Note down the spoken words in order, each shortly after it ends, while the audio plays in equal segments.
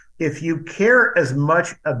if you care as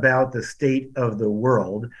much about the state of the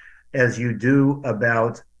world as you do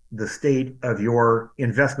about the state of your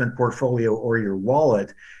investment portfolio or your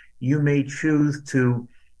wallet, you may choose to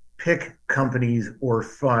pick companies or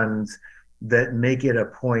funds that make it a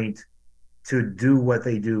point to do what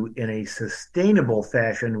they do in a sustainable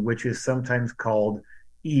fashion, which is sometimes called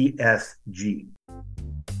ESG.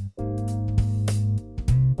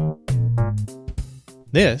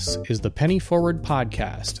 This is the Penny Forward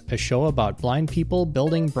Podcast, a show about blind people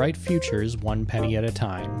building bright futures one penny at a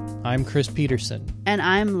time. I'm Chris Peterson. And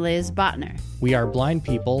I'm Liz Botner. We are blind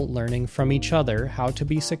people learning from each other how to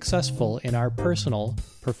be successful in our personal,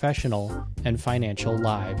 professional, and financial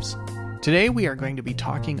lives. Today we are going to be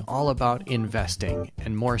talking all about investing,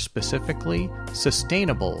 and more specifically,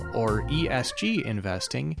 sustainable or ESG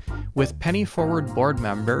investing, with Penny Forward board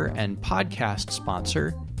member and podcast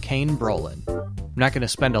sponsor, Kane Brolin. I'm not going to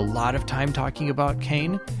spend a lot of time talking about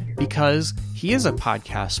Kane because he is a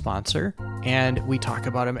podcast sponsor and we talk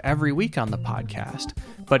about him every week on the podcast,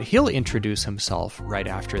 but he'll introduce himself right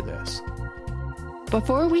after this.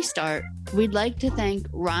 Before we start, we'd like to thank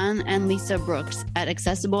Ron and Lisa Brooks at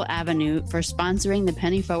Accessible Avenue for sponsoring the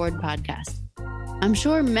Penny Forward podcast. I'm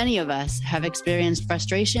sure many of us have experienced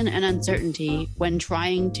frustration and uncertainty when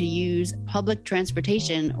trying to use public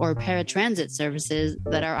transportation or paratransit services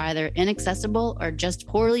that are either inaccessible or just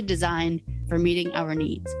poorly designed for meeting our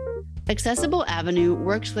needs. Accessible Avenue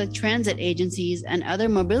works with transit agencies and other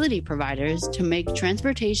mobility providers to make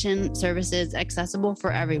transportation services accessible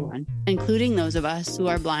for everyone, including those of us who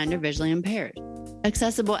are blind or visually impaired.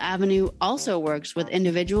 Accessible Avenue also works with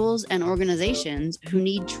individuals and organizations who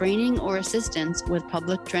need training or assistance with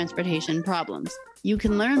public transportation problems. You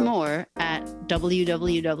can learn more at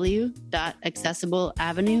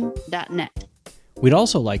www.accessibleavenue.net. We'd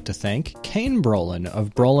also like to thank Kane Brolin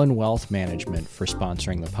of Brolin Wealth Management for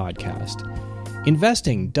sponsoring the podcast.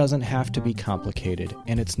 Investing doesn't have to be complicated,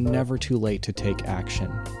 and it's never too late to take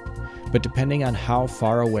action. But depending on how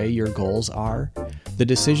far away your goals are, the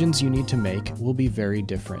decisions you need to make will be very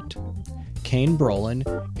different. Kane Brolin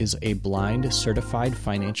is a blind certified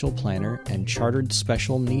financial planner and chartered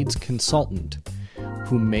special needs consultant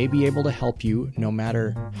who may be able to help you no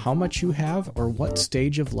matter how much you have or what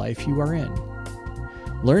stage of life you are in.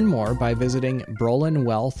 Learn more by visiting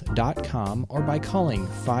brolinwealth.com or by calling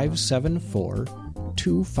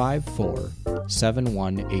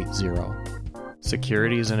 574-254-7180.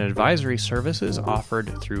 Securities and advisory services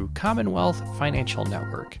offered through Commonwealth Financial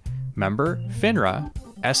Network. Member FINRA,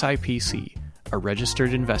 SIPC, a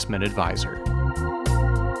registered investment advisor.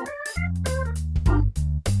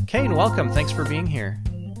 Kane, welcome. Thanks for being here.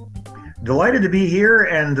 Delighted to be here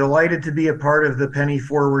and delighted to be a part of the Penny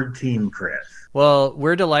Forward team, Chris. Well,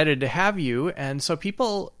 we're delighted to have you, and so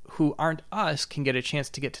people who aren't us can get a chance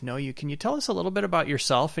to get to know you. Can you tell us a little bit about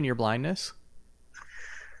yourself and your blindness?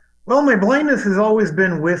 Well, my blindness has always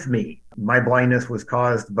been with me. My blindness was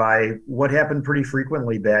caused by what happened pretty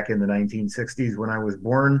frequently back in the 1960s when I was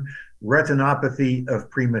born, retinopathy of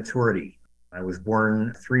prematurity. I was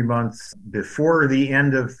born 3 months before the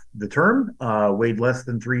end of the term, weighed less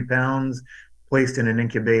than 3 pounds, placed in an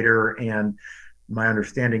incubator, and my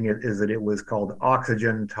understanding is that it was called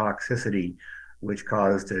oxygen toxicity, which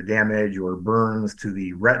caused damage or burns to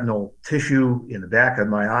the retinal tissue in the back of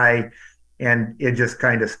my eye. And it just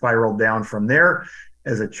kind of spiraled down from there.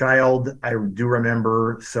 As a child, I do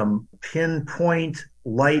remember some pinpoint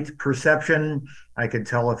light perception. I could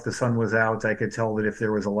tell if the sun was out. I could tell that if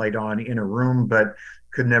there was a light on in a room, but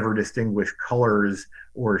could never distinguish colors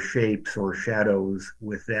or shapes or shadows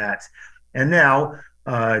with that. And now,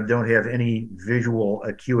 don't have any visual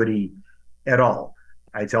acuity at all.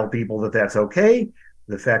 I tell people that that's okay.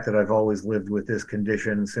 The fact that I've always lived with this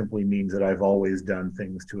condition simply means that I've always done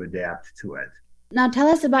things to adapt to it. Now tell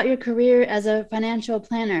us about your career as a financial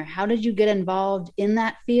planner. How did you get involved in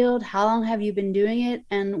that field? How long have you been doing it?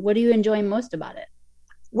 And what do you enjoy most about it?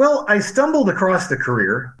 Well, I stumbled across the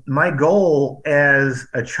career. My goal as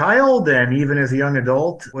a child and even as a young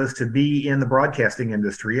adult was to be in the broadcasting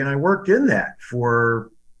industry. And I worked in that for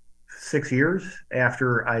 6 years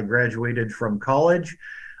after I graduated from college,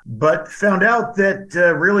 but found out that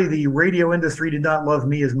really the radio industry did not love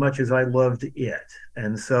me as much as I loved it.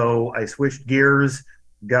 And so I switched gears,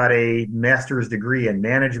 got a master's degree in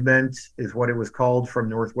management, is what it was called, from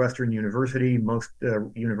Northwestern University. Most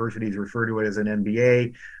universities refer to it as an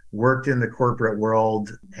MBA. Worked in the corporate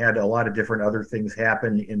world, had a lot of different other things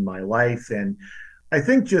happen in my life. And I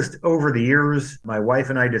think just over the years, my wife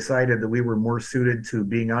and I decided that we were more suited to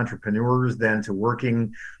being entrepreneurs than to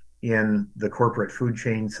working in the corporate food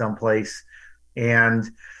chain someplace. And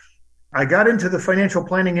I got into the financial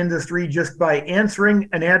planning industry just by answering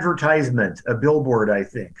an advertisement, a billboard, I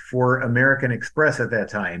think, for American Express at that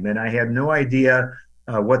time. And I had no idea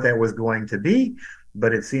what that was going to be,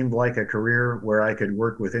 but it seemed like a career where I could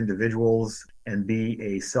work with individuals and be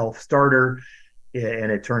a self-starter.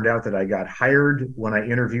 And it turned out that I got hired when I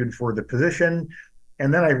interviewed for the position.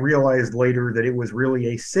 And then I realized later that it was really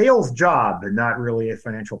a sales job and not really a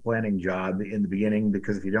financial planning job in the beginning,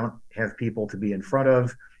 because if you don't have people to be in front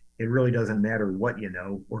of, it really doesn't matter what you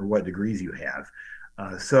know or what degrees you have.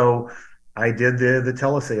 So I did the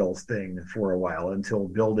telesales thing for a while until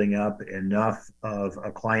building up enough of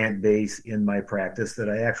a client base in my practice that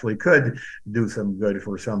I actually could do some good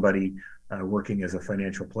for somebody working as a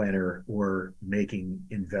financial planner or making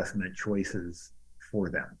investment choices for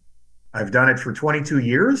them. I've done it for 22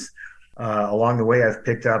 years. Along the way, I've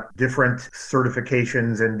picked up different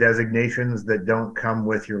certifications and designations that don't come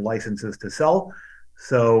with your licenses to sell.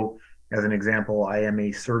 So, as an example, I am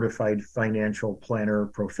a certified financial planner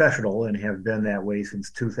professional and have been that way since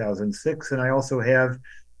 2006. And I also have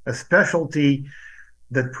a specialty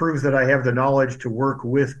that proves that I have the knowledge to work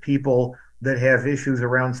with people that have issues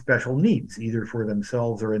around special needs, either for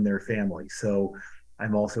themselves or in their family. So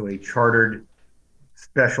I'm also a chartered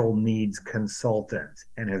special needs consultant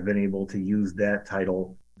and have been able to use that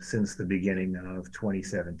title since the beginning of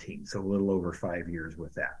 2017. So a little over 5 years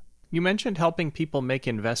with that. You mentioned helping people make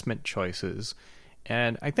investment choices,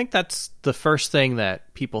 and I think that's the first thing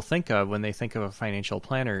that people think of when they think of a financial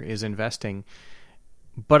planner is investing.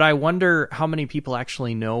 But I wonder how many people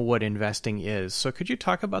actually know what investing is. So could you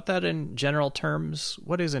talk about that in general terms?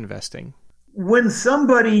 What is investing? When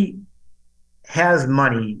somebody has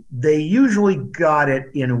money, they usually got it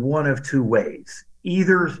in one of two ways.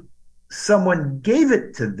 Either someone gave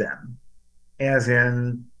it to them, as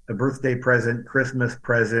in a birthday present, Christmas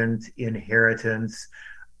present, inheritance,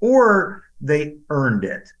 or they earned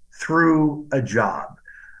it through a job.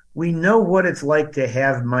 We know what it's like to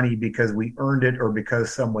have money because we earned it or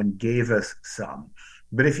because someone gave us some.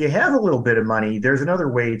 But if you have a little bit of money, there's another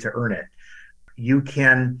way to earn it. You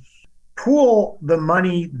can pool the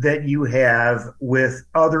money that you have with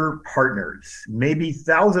other partners, maybe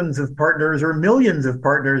thousands of partners or millions of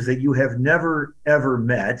partners that you have never, ever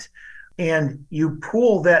met. And you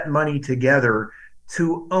pool that money together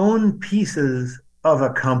to own pieces of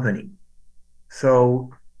a company.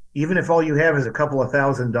 So even if all you have is a couple of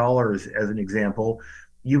 $1,000, as an example,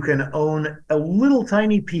 you can own a little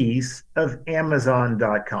tiny piece of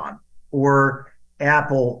Amazon.com or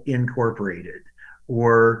Apple Incorporated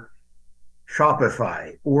or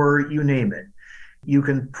Shopify, or you name it. You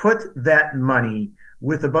can put that money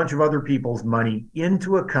with a bunch of other people's money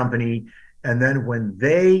into a company, and then when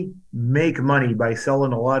they make money by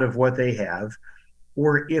selling a lot of what they have,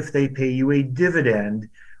 or if they pay you a dividend,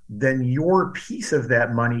 then your piece of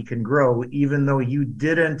that money can grow, even though you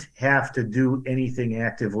didn't have to do anything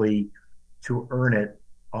actively to earn it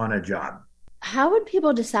on a job. How would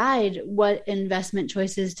people decide what investment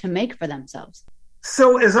choices to make for themselves?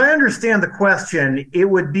 So as I understand the question, it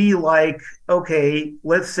would be like, okay,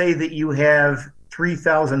 let's say that you have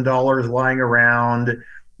 $3,000 lying around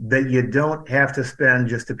that you don't have to spend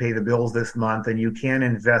just to pay the bills this month, and you can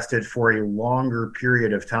invest it for a longer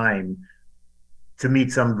period of time to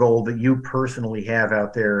meet some goal that you personally have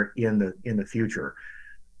out there in the future.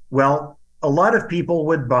 Well, a lot of people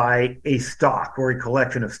would buy a stock or a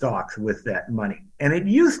collection of stocks with that money. And it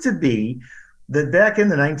used to be that back in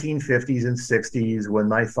the 1950s and 60s, when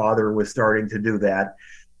my father was starting to do that,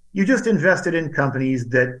 you just invested in companies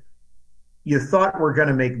that you thought were going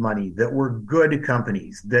to make money, that were good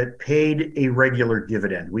companies, that paid a regular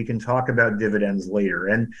dividend. We can talk about dividends later.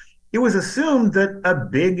 And it was assumed that a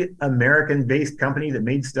big American-based company that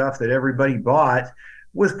made stuff that everybody bought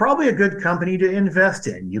was probably a good company to invest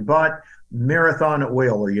in. You bought Marathon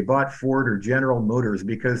Oil, or you bought Ford or General Motors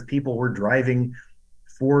because people were driving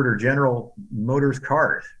Ford or General Motors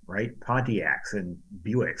cars, right? Pontiacs and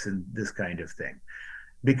Buicks and this kind of thing.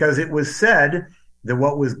 Because it was said that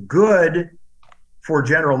what was good for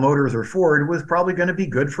General Motors or Ford was probably going to be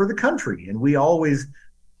good for the country. And we always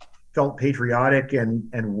felt patriotic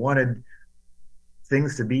and wanted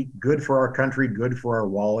things to be good for our country, good for our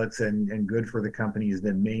wallets, and good for the companies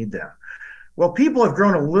that made them. Well, people have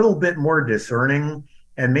grown a little bit more discerning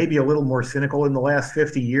and maybe a little more cynical in the last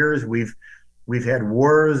 50 years. We've had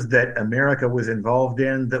wars that America was involved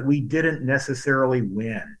in that we didn't necessarily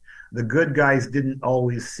win. The good guys didn't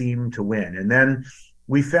always seem to win. And then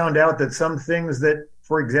we found out that some things that,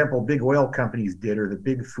 for example, big oil companies did or the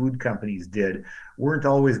big food companies did weren't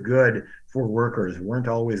always good for workers, weren't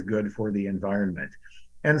always good for the environment.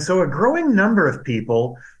 And so a growing number of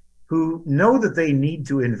people who know that they need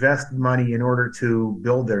to invest money in order to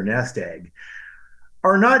build their nest egg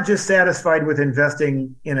are not just satisfied with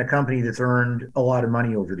investing in a company that's earned a lot of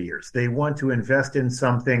money over the years. They want to invest in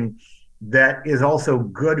something that is also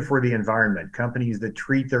good for the environment, companies that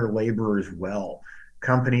treat their laborers well,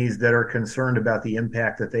 companies that are concerned about the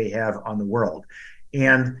impact that they have on the world.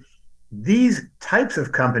 And these types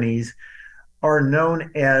of companies are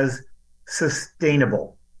known as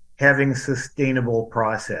sustainable, having sustainable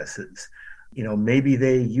processes. Maybe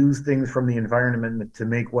they use things from the environment to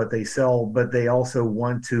make what they sell, but they also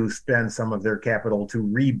want to spend some of their capital to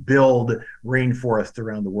rebuild rainforests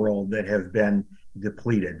around the world that have been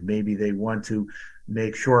depleted. Maybe they want to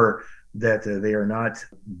make sure that they are not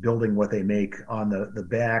building what they make on the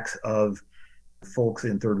backs of folks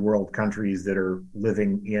in third world countries that are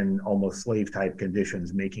living in almost slave type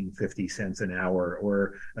conditions, making 50 cents an hour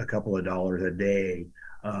or a couple of dollars a day,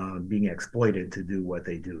 being exploited to do what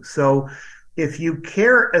they do. So if you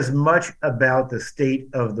care as much about the state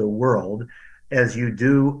of the world as you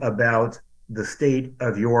do about the state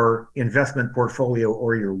of your investment portfolio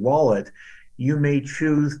or your wallet, you may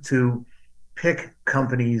choose to pick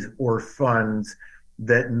companies or funds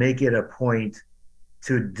that make it a point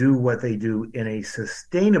to do what they do in a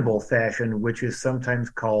sustainable fashion, which is sometimes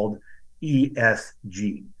called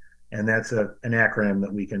ESG. And that's an acronym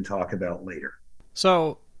that we can talk about later.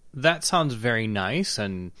 So that sounds very nice,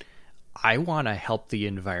 and I want to help the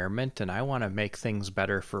environment and I want to make things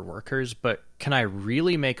better for workers, but can I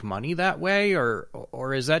really make money that way?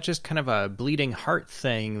 Or is that just kind of a bleeding heart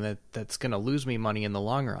thing that's going to lose me money in the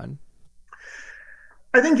long run?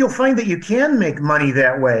 I think you'll find that you can make money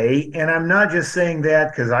that way. And I'm not just saying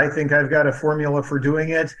that because I think I've got a formula for doing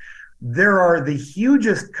it. There are the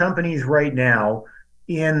hugest companies right now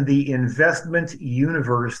in the investment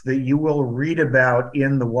universe that you will read about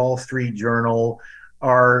in the Wall Street Journal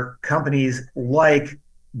are companies like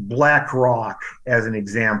BlackRock, as an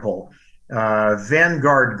example,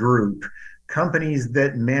 Vanguard Group, companies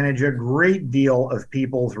that manage a great deal of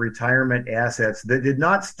people's retirement assets that did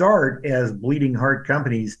not start as bleeding heart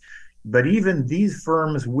companies, but even these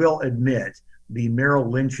firms will admit, the Merrill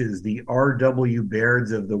Lynch's, the R.W.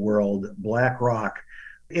 Baird's of the world, BlackRock.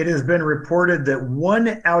 It has been reported that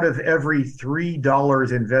 1 out of every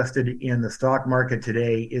 $3 invested in the stock market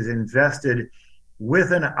today is invested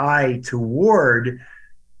with an eye toward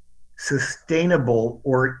sustainable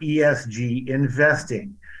or ESG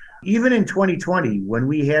investing. Even in 2020, when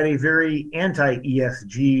we had a very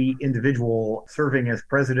anti-ESG individual serving as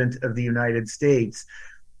president of the United States,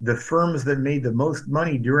 the firms that made the most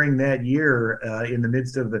money during that year in the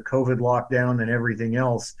midst of the COVID lockdown and everything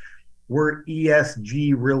else were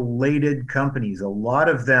ESG-related companies. A lot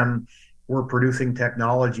of them were producing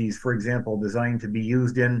technologies, for example, designed to be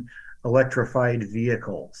used in electrified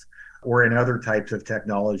vehicles or in other types of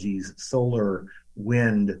technologies, solar,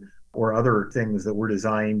 wind, or other things that were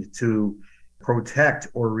designed to protect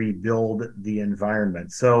or rebuild the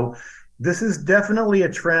environment. So this is definitely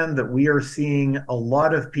a trend that we are seeing a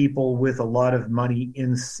lot of people with a lot of money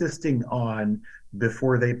insisting on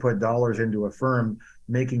before they put dollars into a firm,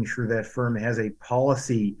 making sure that firm has a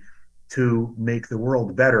policy to make the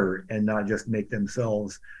world better and not just make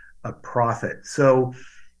themselves a profit. So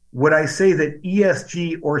would I say that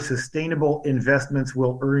ESG or sustainable investments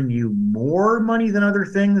will earn you more money than other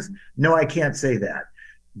things? No, I can't say that.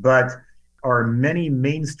 But are many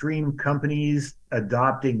mainstream companies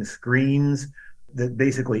adopting screens that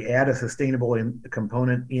basically add a sustainable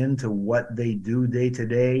component into what they do day to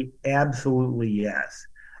day? Absolutely yes.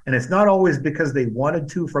 And it's not always because they wanted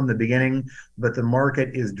to from the beginning, but the market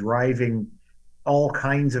is driving all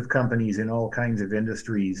kinds of companies in all kinds of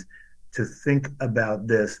industries to think about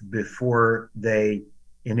this before they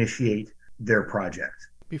initiate their project.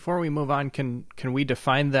 Before we move on, can we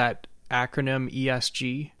define that acronym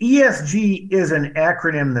ESG? ESG is an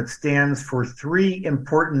acronym that stands for 3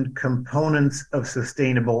 important components of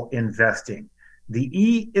sustainable investing. The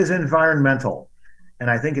E is environmental. And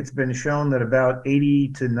I think it's been shown that about 80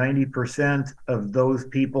 to 90% of those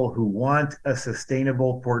people who want a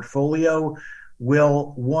sustainable portfolio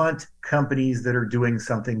will want companies that are doing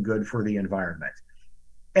something good for the environment.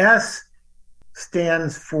 S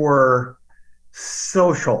stands for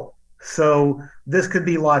social. So this could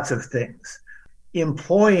be lots of things.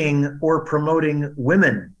 Employing or promoting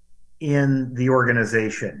women in the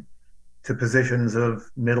organization to positions of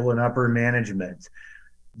middle and upper management,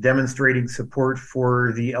 demonstrating support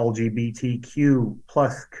for the LGBTQ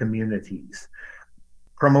plus communities,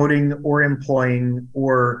 promoting or employing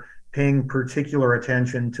or paying particular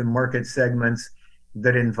attention to market segments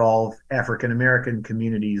that involve African American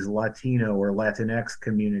communities, Latino or Latinx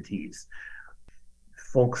communities,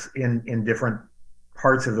 folks in different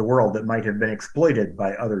parts of the world that might have been exploited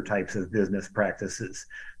by other types of business practices.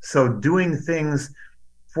 So doing things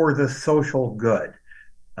for the social good,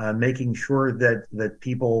 making sure that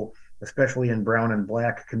people, especially in brown and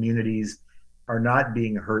black communities, are not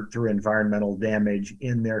being hurt through environmental damage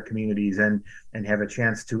in their communities and have a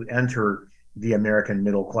chance to enter the American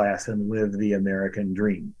middle class and live the American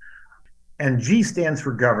dream. And G stands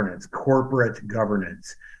for governance, corporate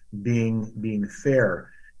governance, being fair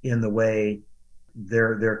in the way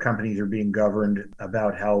their companies are being governed,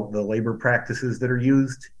 about how the labor practices that are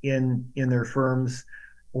used in their firms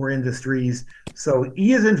or industries. So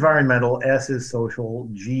E is environmental, S is social,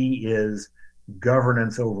 G is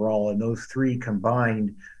governance overall, and those three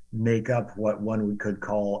combined make up what one could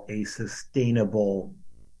call a sustainable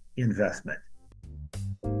investment.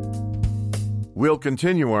 We'll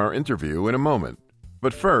continue our interview in a moment,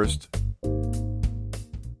 but first,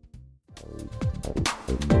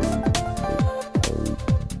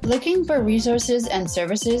 looking for resources and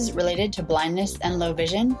services related to blindness and low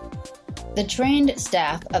vision? The trained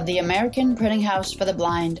staff of the American Printing House for the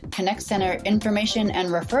Blind Connect Center Information and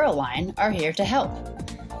Referral Line are here to help.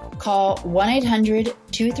 Call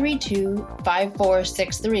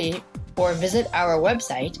 1-800-232-5463 or visit our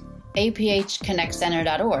website,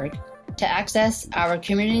 aphconnectcenter.org, to access our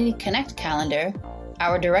Community Connect calendar,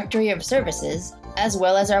 our directory of services, as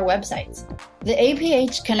well as our websites. The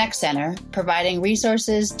APH Connect Center, providing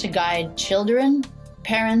resources to guide children,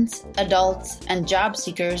 parents, adults, and job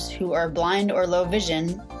seekers who are blind or low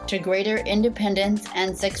vision to greater independence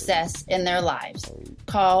and success in their lives.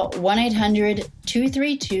 Call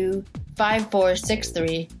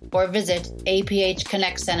 1-800-232-5463 or visit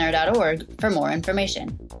aphconnectcenter.org for more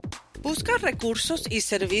information. ¿Busca recursos y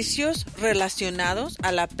servicios relacionados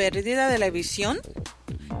a la pérdida de la visión?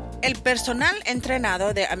 El personal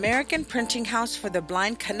entrenado de American Printing House for the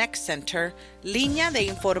Blind Connect Center, línea de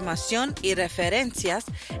información y referencias,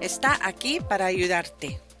 está aquí para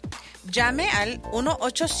ayudarte. Llame al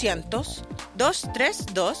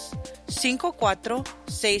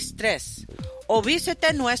 1-800-232-5463 o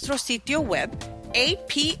visite nuestro sitio web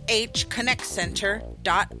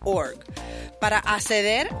aphconnectcenter.org para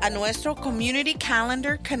acceder a nuestro Community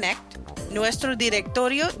Calendar Connect, nuestro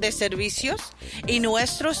directorio de servicios y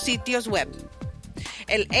nuestros sitios web.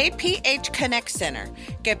 El APH Connect Center,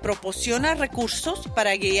 que proporciona recursos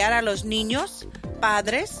para guiar a los niños,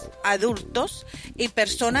 padres, adultos y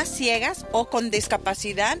personas ciegas o con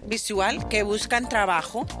discapacidad visual que buscan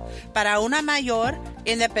trabajo para una mayor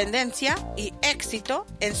independencia y éxito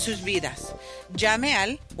en sus vidas. Llame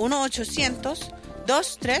al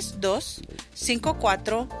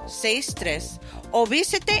 1-800-232-5463 o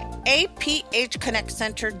visite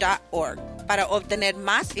aphconnectcenter.org para obtener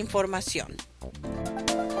más información.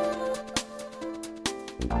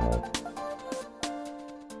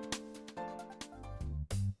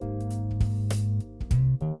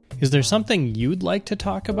 Is there something you'd like to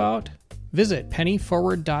talk about? Visit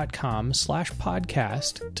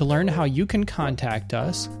pennyforward.com/podcast to learn how you can contact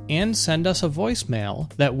us and send us a voicemail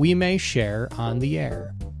that we may share on the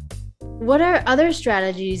air. What are other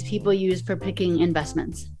strategies people use for picking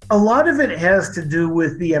investments? A lot of it has to do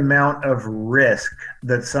with the amount of risk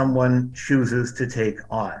that someone chooses to take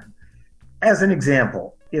on. As an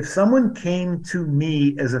example, if someone came to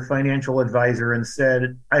me as a financial advisor and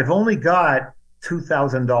said, I've only got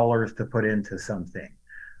 $2,000 to put into something,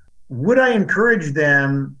 would I encourage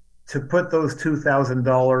them to put those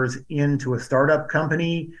 $2,000 into a startup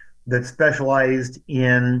company that specialized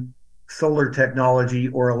in solar technology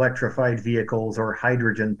or electrified vehicles or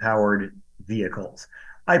hydrogen-powered vehicles?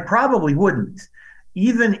 I probably wouldn't.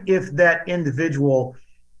 Even if that individual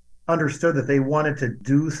understood that they wanted to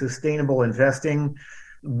do sustainable investing,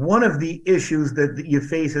 one of the issues that you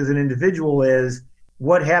face as an individual is,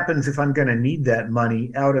 what happens if I'm going to need that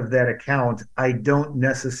money out of that account? I don't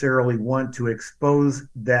necessarily want to expose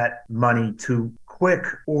that money to quick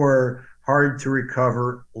or hard to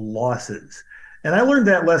recover losses. And I learned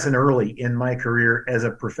that lesson early in my career as a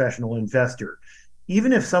professional investor.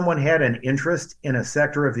 Even if someone had an interest in a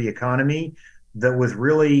sector of the economy that was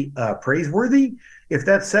really praiseworthy, if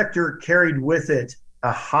that sector carried with it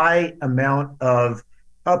a high amount of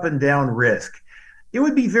up and down risk, it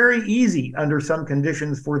would be very easy under some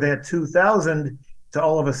conditions for that 2,000 to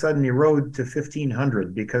all of a sudden erode to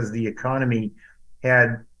 1,500 because the economy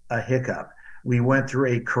had a hiccup. We went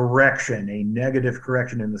through a correction, a negative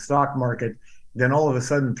correction in the stock market. Then all of a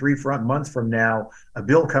sudden, 3 months from now, a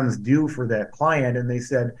bill comes due for that client and they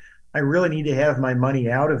said, I really need to have my money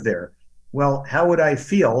out of there. Well, how would I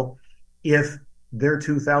feel if their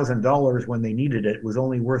 $2,000 when they needed it was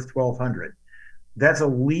only worth $1,200? That's a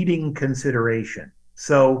leading consideration.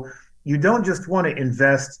 So you don't just want to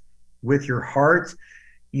invest with your heart.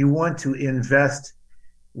 You want to invest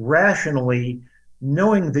rationally,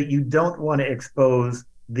 knowing that you don't want to expose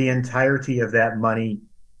the entirety of that money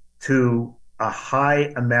to a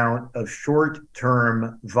high amount of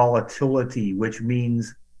short-term volatility, which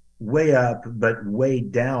means way up but way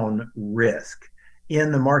down risk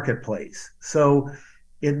in the marketplace. So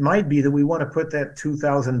it might be that we want to put that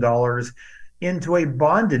 $2,000 into a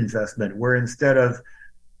bond investment where instead of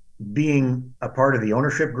being a part of the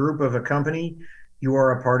ownership group of a company, you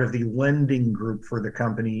are a part of the lending group for the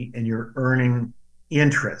company and you're earning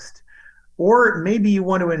interest. Or maybe you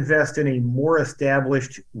want to invest in a more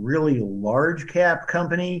established, really large cap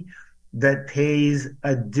company that pays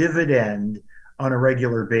a dividend on a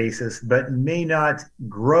regular basis, but may not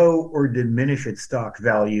grow or diminish its stock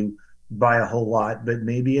value by a whole lot, but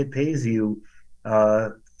maybe it pays you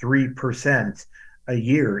 3% a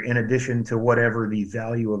year in addition to whatever the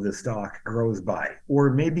value of the stock grows by. Or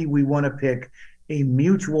maybe we want to pick a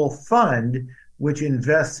mutual fund which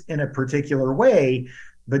invests in a particular way,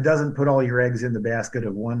 but doesn't put all your eggs in the basket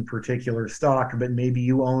of one particular stock, but maybe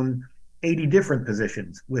you own 80 different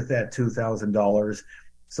positions with that $2,000,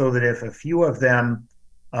 so that if a few of them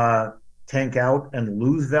tank out and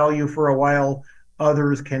lose value for a while,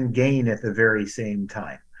 others can gain at the very same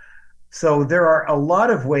time. So there are a lot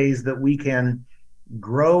of ways that we can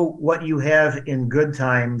grow what you have in good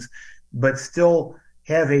times, but still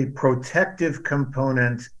have a protective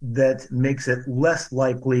component that makes it less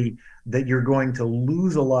likely that you're going to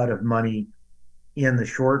lose a lot of money in the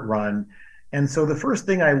short run. And so the first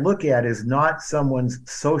thing I look at is not someone's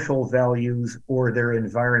social values or their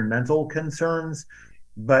environmental concerns,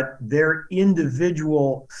 but their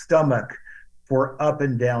individual stomach for up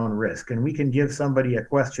and down risk. And we can give somebody a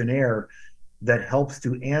questionnaire that helps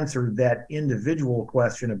to answer that individual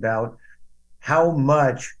question about how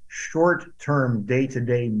much short-term,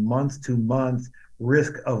 day-to-day, month-to-month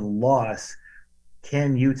risk of loss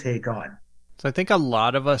can you take on. So I think a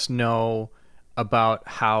lot of us know about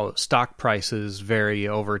how stock prices vary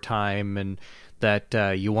over time and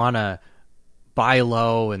that you want to buy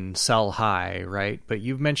low and sell high, right? But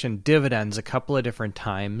you've mentioned dividends a couple of different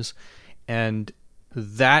times, and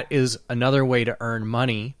that is another way to earn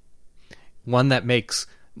money, one that makes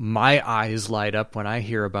my eyes light up when I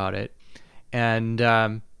hear about it. And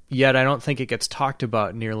yet I don't think it gets talked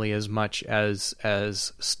about nearly as much as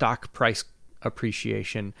stock price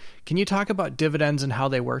appreciation. Can you talk about dividends and how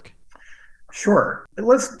they work? Sure.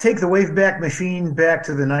 Let's take the Wayback Machine back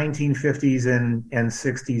to the 1950s and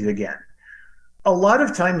 60s again. A lot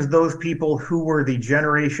of times those people who were the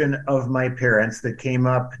generation of my parents that came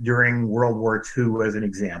up during World War II, as an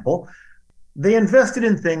example, they invested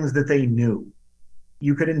in things that they knew.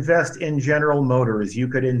 You could invest in General Motors. You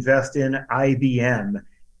could invest in IBM.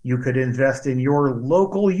 You could invest in your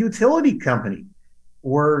local utility company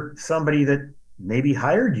or somebody that maybe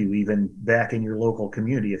hired you even back in your local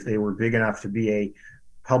community if they were big enough to be a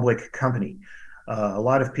public company. A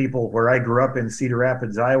lot of people where I grew up in Cedar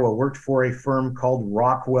Rapids, Iowa, worked for a firm called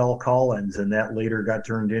Rockwell Collins, and that later got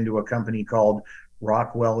turned into a company called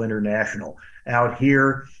Rockwell International. Out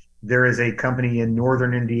here, there is a company in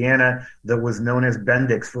northern Indiana that was known as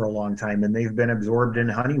Bendix for a long time, and they've been absorbed in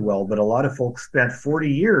Honeywell. But a lot of folks spent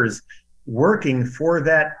 40 years working for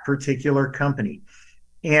that particular company.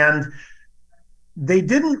 And they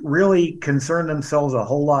didn't really concern themselves a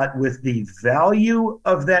whole lot with the value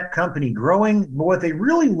of that company growing, but what they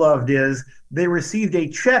really loved is they received a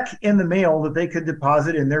check in the mail that they could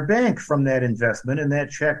deposit in their bank from that investment, and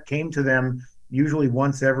that check came to them usually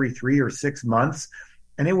once every 3 or 6 months,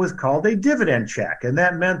 and it was called a dividend check. And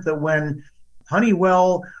that meant that when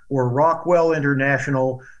Honeywell or Rockwell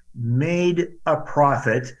International made a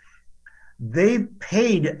profit, they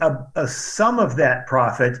paid a sum of that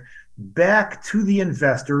profit back to the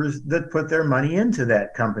investors that put their money into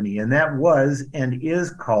that company. And that was and is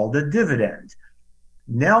called a dividend.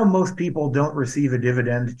 Now, most people don't receive a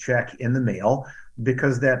dividend check in the mail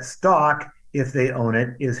because that stock, if they own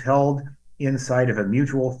it, is held inside of a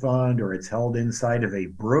mutual fund or it's held inside of a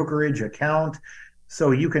brokerage account.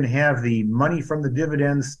 So you can have the money from the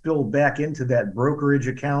dividends spill back into that brokerage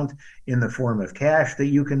account in the form of cash that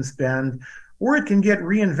you can spend, or it can get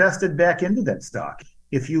reinvested back into that stock.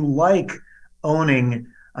 If you like owning,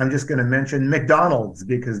 I'm just going to mention McDonald's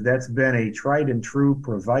because that's been a tried and true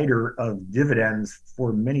provider of dividends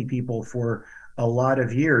for many people for a lot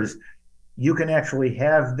of years. You can actually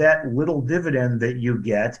have that little dividend that you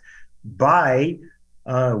get buy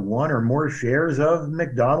one or more shares of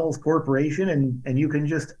McDonald's Corporation, and you can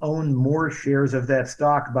just own more shares of that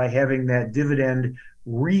stock by having that dividend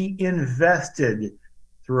reinvested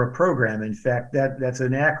through a program. In fact, that's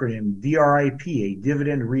an acronym, DRIP, a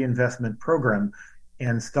dividend reinvestment program,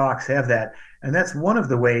 and stocks have that. And that's one of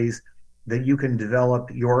the ways that you can develop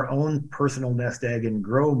your own personal nest egg and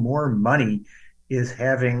grow more money, is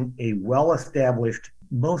having a well-established,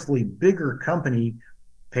 mostly bigger company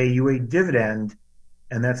pay you a dividend.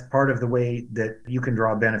 And that's part of the way that you can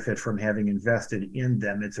draw benefit from having invested in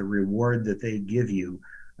them. It's a reward that they give you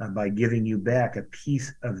by giving you back a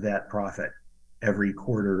piece of that profit every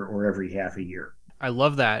quarter or every half a year. I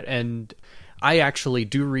love that. And I actually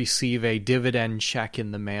do receive a dividend check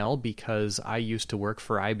in the mail because I used to work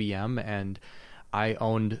for IBM and I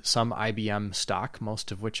owned some IBM stock,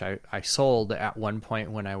 most of which I sold at one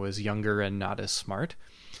point when I was younger and not as smart.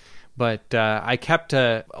 But I kept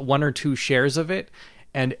 1 or 2 shares of it,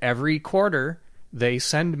 and every quarter they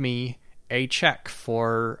send me a check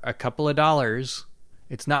for a couple of dollars.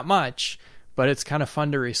 It's not much, but it's kind of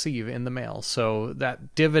fun to receive in the mail. So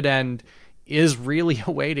that dividend is really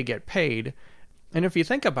a way to get paid. And if you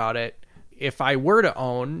think about it, if I were to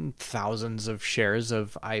own thousands of shares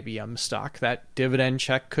of IBM stock, that dividend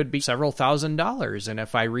check could be several $1,000s. And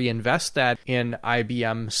if I reinvest that in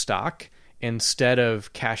IBM stock instead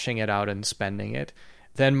of cashing it out and spending it,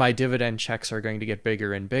 then my dividend checks are going to get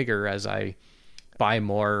bigger and bigger as I buy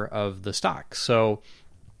more of the stock. So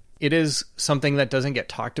it is something that doesn't get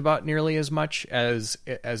talked about nearly as much as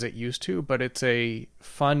it used to, but it's a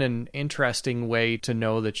fun and interesting way to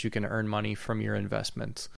know that you can earn money from your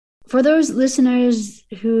investments. For those listeners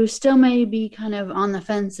who still may be kind of on the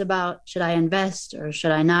fence about should I invest or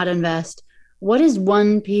should I not invest, what is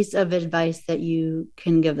one piece of advice that you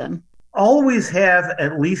can give them? Always have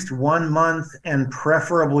at least 1 month and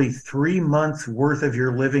preferably 3 months worth of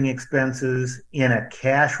your living expenses in a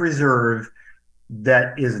cash reserve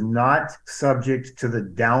that is not subject to the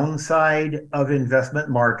downside of investment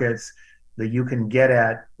markets, that you can get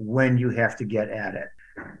at when you have to get at it.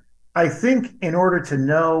 I think in order to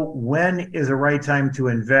know when is a right time to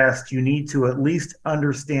invest, you need to at least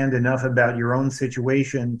understand enough about your own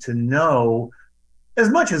situation to know, as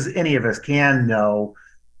much as any of us can know,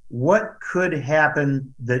 what could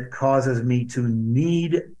happen that causes me to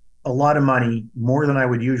need a lot of money, more than I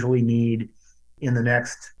would usually need in the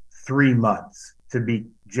next 3 months, to be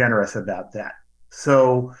generous about that.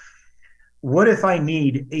 So what if I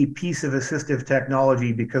need a piece of assistive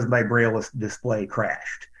technology because my Braille display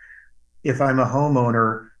crashed? If I'm a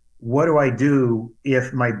homeowner, what do I do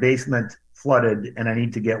if my basement flooded and I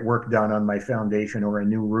need to get work done on my foundation or a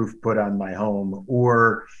new roof put on my home?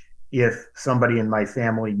 Or if somebody in my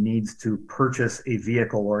family needs to purchase a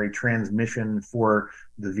vehicle or a transmission for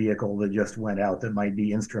the vehicle that just went out that might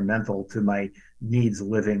be instrumental to my needs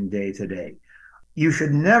living day to day. You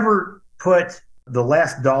should never put the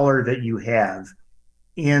last dollar that you have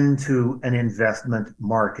into an investment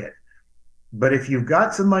market. But if you've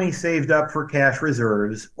got some money saved up for cash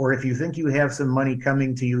reserves, or if you think you have some money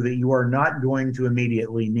coming to you that you are not going to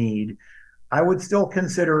immediately need, I would still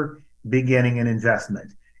consider beginning an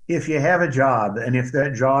investment. If you have a job, and if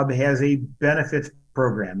that job has a benefits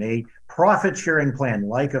program, a profit sharing plan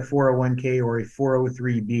like a 401k or a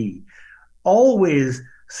 403b, always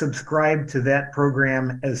subscribe to that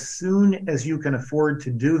program as soon as you can afford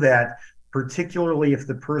to do that, particularly if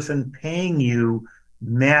the person paying you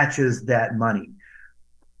matches that money.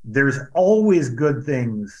 There's always good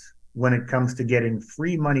things when it comes to getting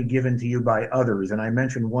free money given to you by others. And I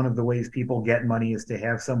mentioned one of the ways people get money is to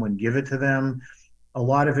have someone give it to them. A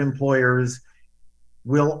lot of employers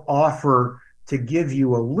will offer to give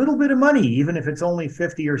you a little bit of money, even if it's only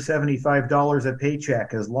 $50 or $75 a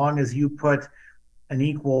paycheck, as long as you put an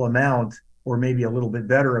equal amount or maybe a little bit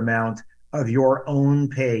better amount of your own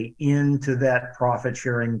pay into that profit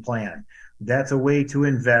sharing plan. That's a way to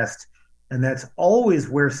invest, and that's always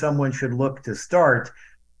where someone should look to start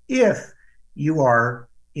if you are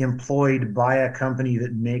employed by a company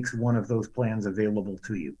that makes one of those plans available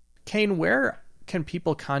to you. Kane, where can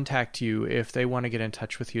people contact you if they want to get in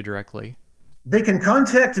touch with you directly? They can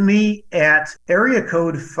contact me at area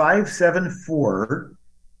code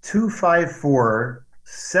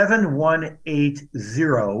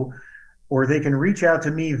 574-254-7180, or they can reach out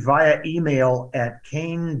to me via email at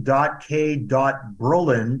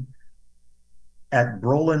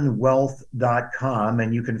kane.k.brolin@brolinwealth.com,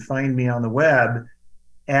 and you can find me on the web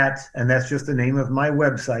and that's just the name of my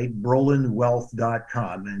website,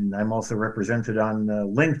 brolinwealth.com. And I'm also represented on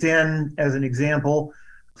LinkedIn as an example.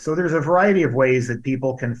 So there's a variety of ways that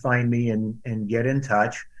people can find me and get in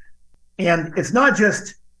touch. And it's not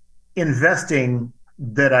just investing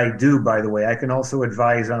that I do, by the way. I can also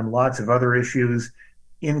advise on lots of other issues,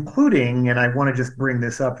 including, and I want to just bring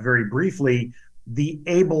this up very briefly, the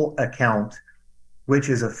ABLE account, which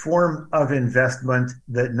is a form of investment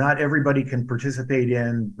that not everybody can participate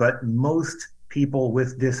in, but most people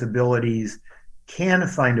with disabilities can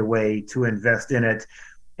find a way to invest in it.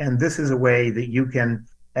 And this is a way that you can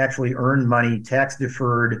actually earn money tax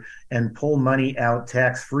deferred and pull money out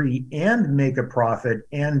tax free and make a profit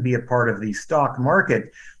and be a part of the stock market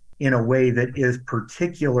in a way that is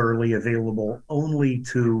particularly available only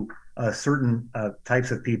to certain types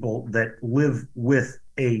of people that live with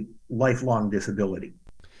a lifelong disability.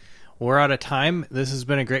 We're out of time. This has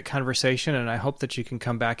been a great conversation, and I hope that you can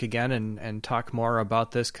come back again and talk more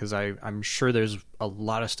about this, because I'm sure there's a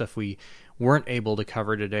lot of stuff we weren't able to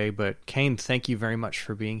cover today. But Kane, thank you very much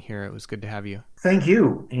for being here. It was good to have you. Thank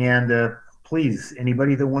you. And please,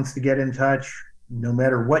 anybody that wants to get in touch, no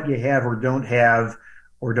matter what you have or don't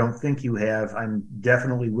think you have, I'm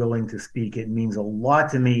definitely willing to speak. It means a lot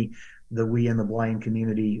to me that we in the blind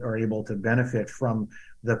community are able to benefit from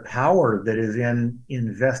the power that is in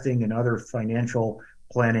investing in other financial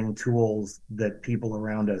planning tools that people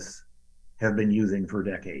around us have been using for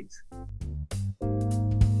decades.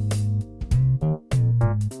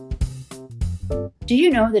 Do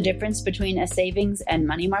you know the difference between a savings and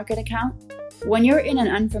money market account? When you're in an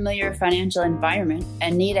unfamiliar financial environment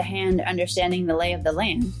and need a hand understanding the lay of the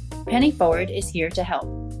land, Penny Forward is here to help.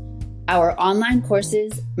 Our online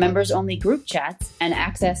courses, members-only group chats, and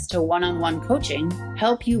access to one-on-one coaching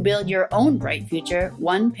help you build your own bright future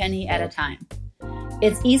one penny at a time.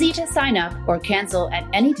 It's easy to sign up or cancel at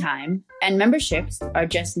any time, and memberships are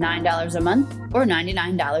just $9 a month or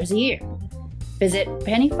 $99 a year. Visit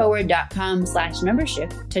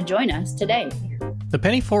pennyforward.com/membership to join us today. The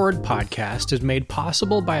Penny Forward podcast is made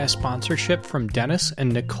possible by a sponsorship from Dennis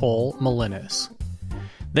and Nicole Molinas.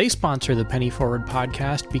 They sponsor the Penny Forward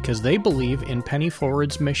podcast because they believe in Penny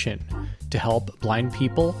Forward's mission to help blind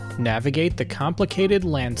people navigate the complicated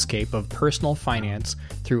landscape of personal finance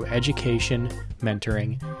through education,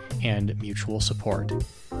 mentoring, and mutual support.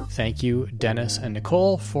 Thank you, Dennis and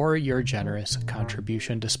Nicole, for your generous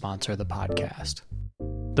contribution to sponsor the podcast.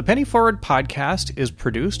 The Penny Forward podcast is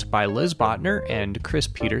produced by Liz Botner and Chris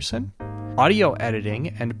Peterson. Audio editing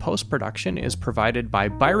and post-production is provided by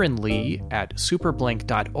Byron Lee at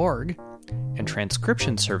superblink.org, and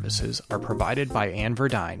transcription services are provided by Ann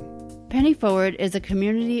Verdine. Penny Forward is a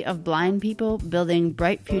community of blind people building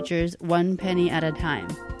bright futures one penny at a time.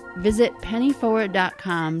 Visit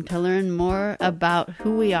pennyforward.com to learn more about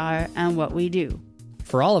who we are and what we do.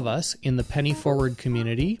 For all of us in the Penny Forward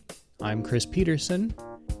community, I'm Chris Peterson.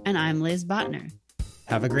 And I'm Liz Botner.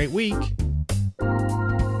 Have a great week.